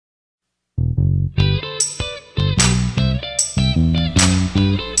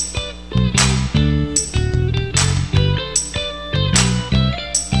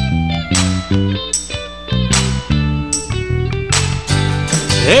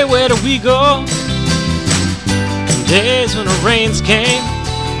Hey, where do we go? Days when the rains came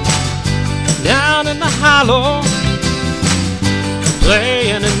down in the hollow,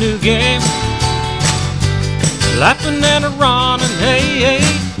 playing a new game, laughing and a running, hey, hey,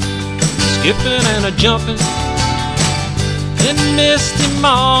 skipping and a jumping in misty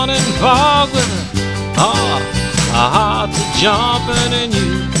morning fog with our hearts a jumping in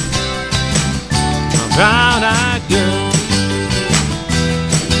you, a brown-eyed girl.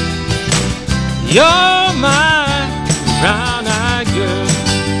 You're my brown-eyed girl.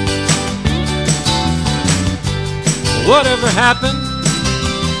 Whatever happened?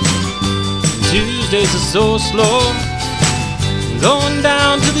 Tuesdays are so slow. Going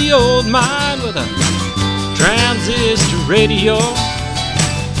down to the old mine with a transistor radio,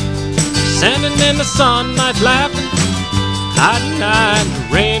 standing in the sunlight laughing, hiding behind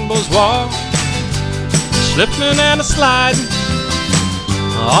the rainbow's wall, slipping and a sliding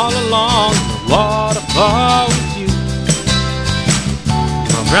all along the waterfall with you,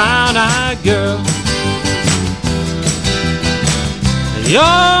 my brown-eyed girl.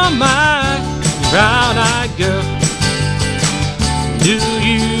 You're my brown-eyed girl. Do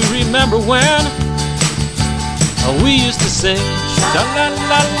you remember when we used to sing sha la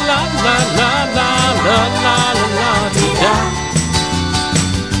la la la la la la la la la da,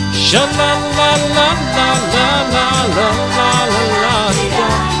 sha la la la la la la la la la da,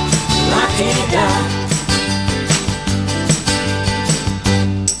 la da.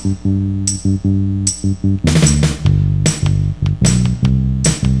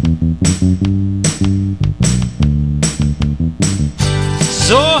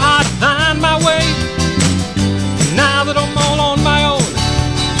 So hard to find my way now that I'm all on my own.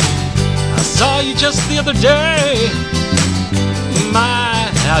 I saw you just the other day. My,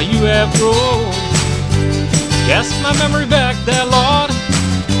 how you have grown. Cast my memory back there, Lord.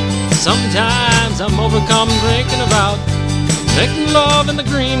 Sometimes I'm overcome thinking about making love in the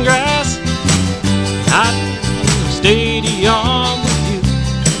green grass out in the stadium with you,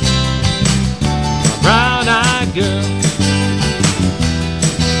 my brown-eyed girl.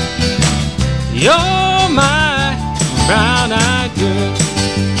 You're my brown-eyed girl.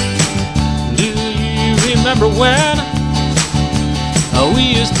 Do you remember when we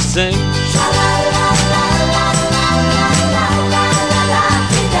used to sing